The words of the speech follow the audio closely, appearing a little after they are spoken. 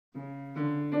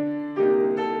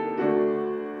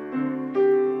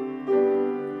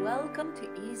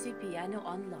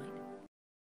EasyPianoOnline.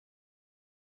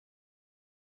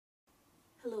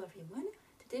 Hello everyone,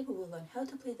 today we will learn how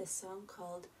to play the song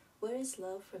called Where is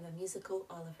Love from the musical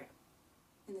Oliver.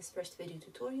 In this first video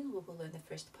tutorial we will learn the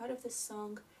first part of this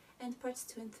song, and parts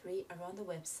 2 and 3 are on the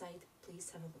website.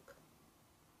 Please have a look.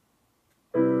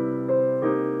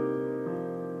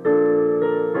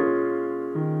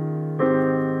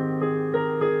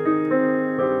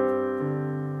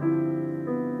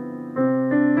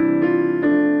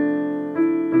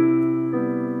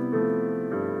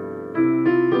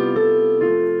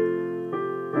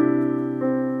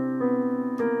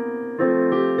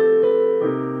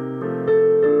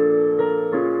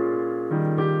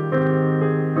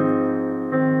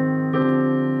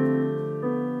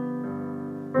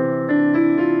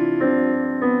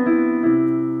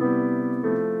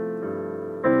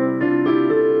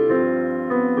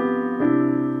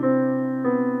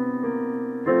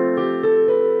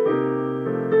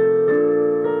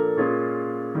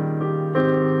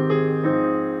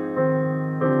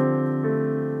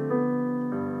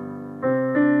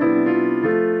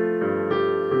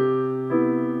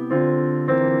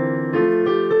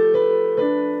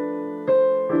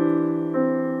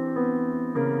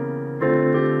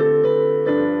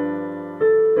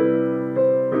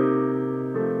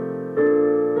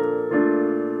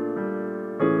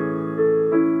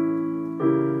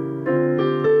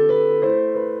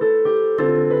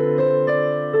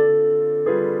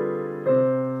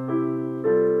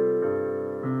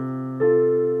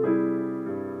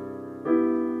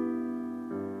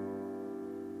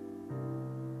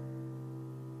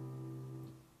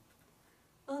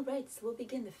 Alright, so we'll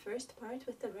begin the first part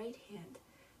with the right hand.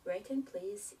 Right hand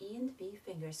plays E and B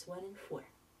fingers 1 and 4.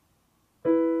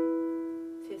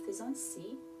 Fifth is on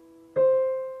C,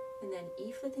 and then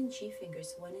E flat and G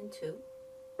fingers 1 and 2.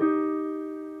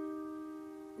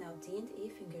 Now D and A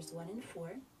fingers 1 and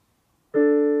 4.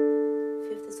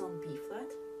 Fifth is on B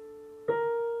flat,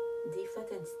 D flat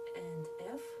and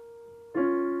F.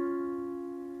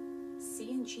 C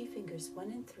and G fingers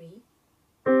 1 and 3.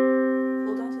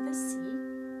 Hold on to the C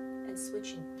and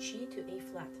switch G to A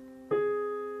flat.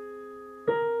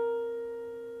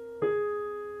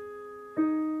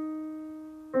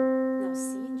 Now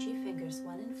C and G fingers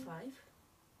 1 and 5.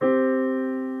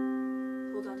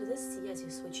 Hold on to the C as you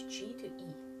switch G to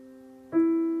E.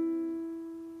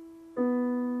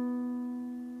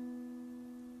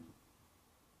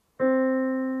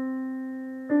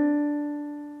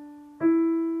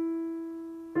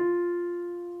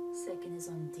 Second is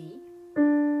on D.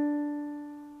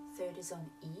 Third is on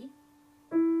E.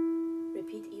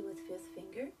 Repeat E with fifth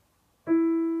finger.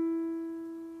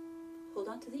 Hold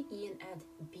on to the E and add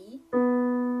B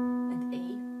and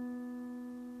A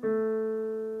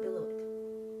below it.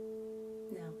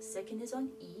 Now, second is on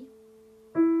E.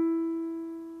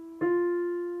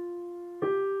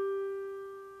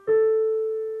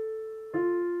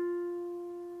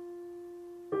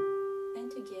 And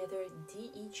together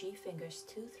D, E, G fingers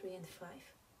 2, 3, and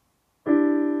 5.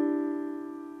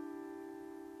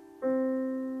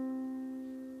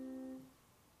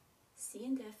 C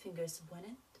and F fingers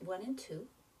 1 and 2.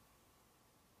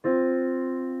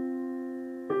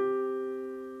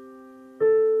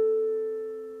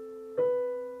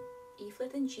 E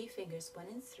flat and G fingers 1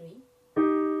 and 3.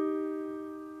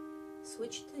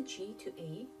 Switch the G to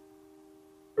A,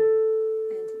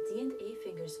 and D and A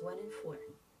fingers 1 and 4.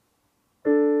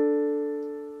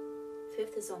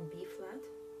 Fifth is on B flat,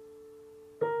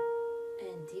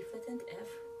 and D flat and F.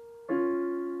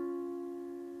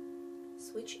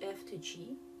 Switch F to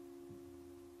G.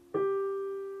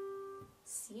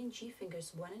 C and G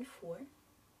fingers 1 and 4.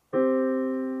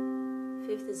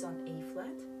 Fifth is on A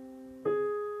flat.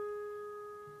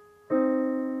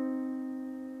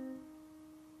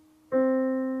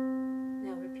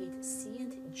 Now repeat C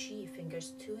and G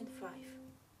fingers 2 and 5.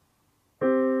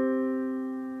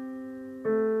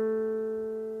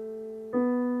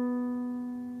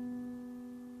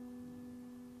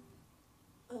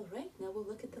 Alright, now we'll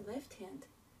look at the left hand.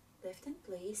 Left hand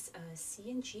plays C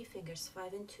and G fingers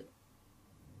 5 and 2.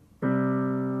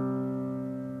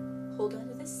 Hold on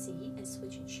to the C and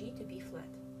switch G to B flat.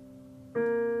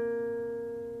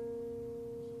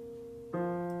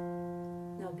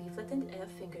 Now B flat and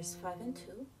F fingers 5 and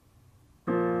 2.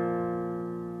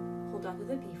 Hold on to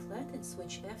the B flat and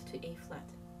switch F to A flat.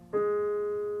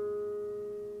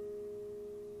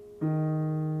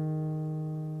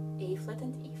 A flat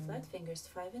and E flat fingers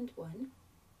 5 and 1.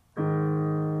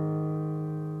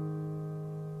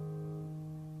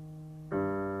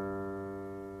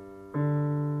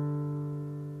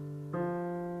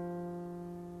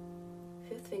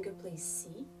 Fifth finger plays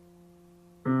C.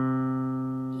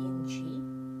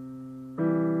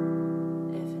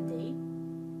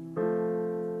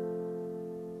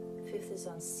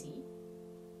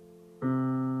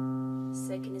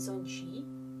 second is on G,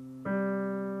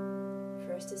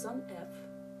 first is on F,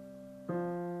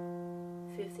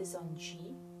 fifth is on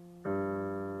G,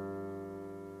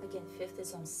 again fifth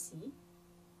is on C,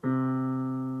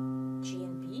 G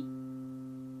and B,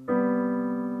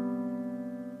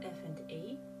 F and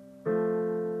A,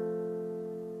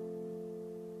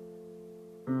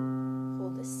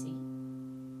 hold the C,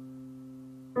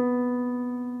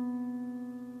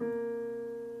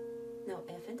 now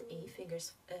F and A,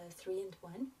 fingers 3 and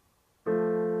 1,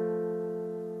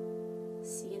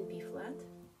 C and B flat,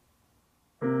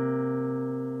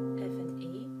 F and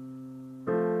A,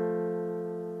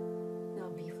 now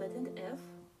B flat and F,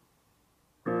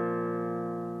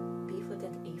 B flat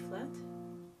and A flat,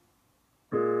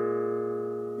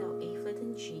 now A flat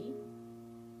and G,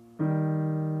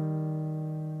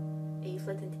 A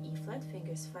flat and E flat,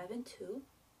 fingers 5 and 2,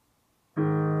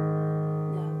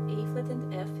 now A flat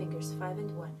and F, fingers 5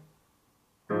 and 1,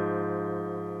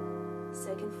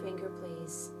 second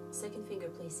finger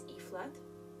plays E flat,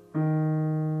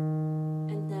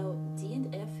 and now D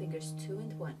and F, fingers 2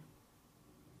 and 1.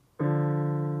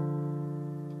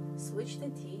 Switch the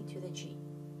D to the G.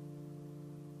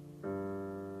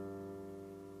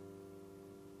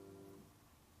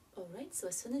 Alright, so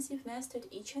as soon as you've mastered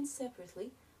each hand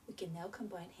separately, we can now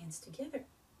combine hands together.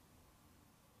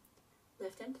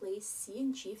 Left hand plays C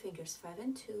and G, fingers 5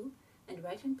 and 2, and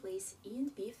right hand plays E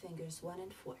and B, fingers 1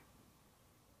 and 4.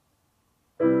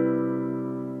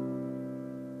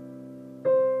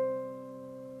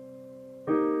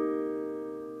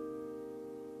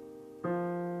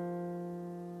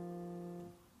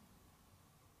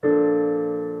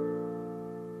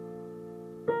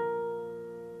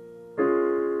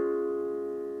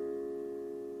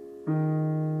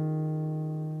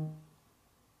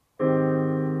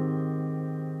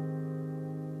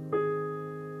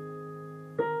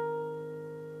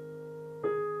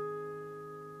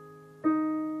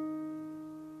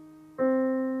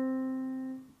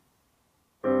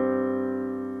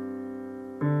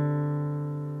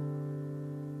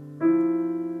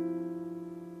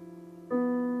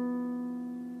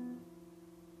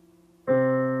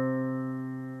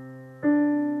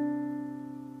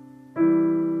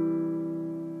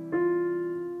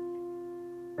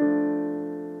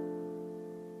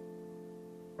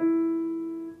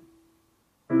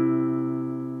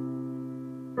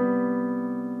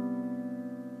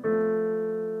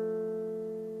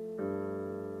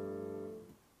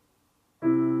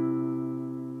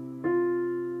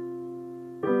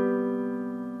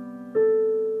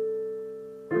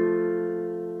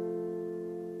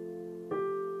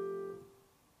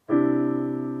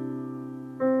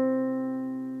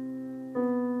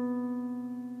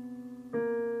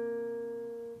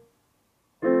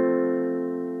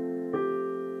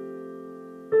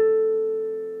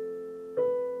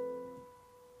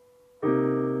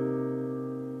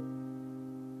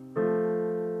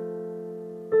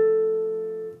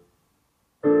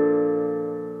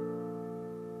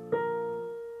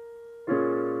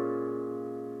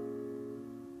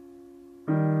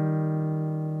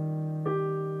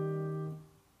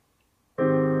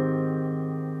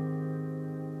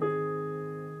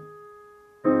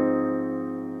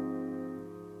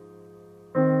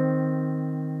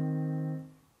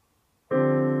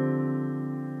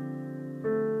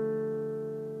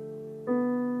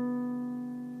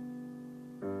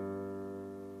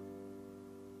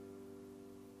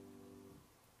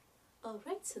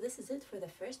 Alright, so this is it for the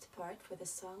first part for the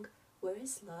song Where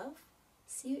is Love?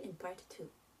 See you in part 2.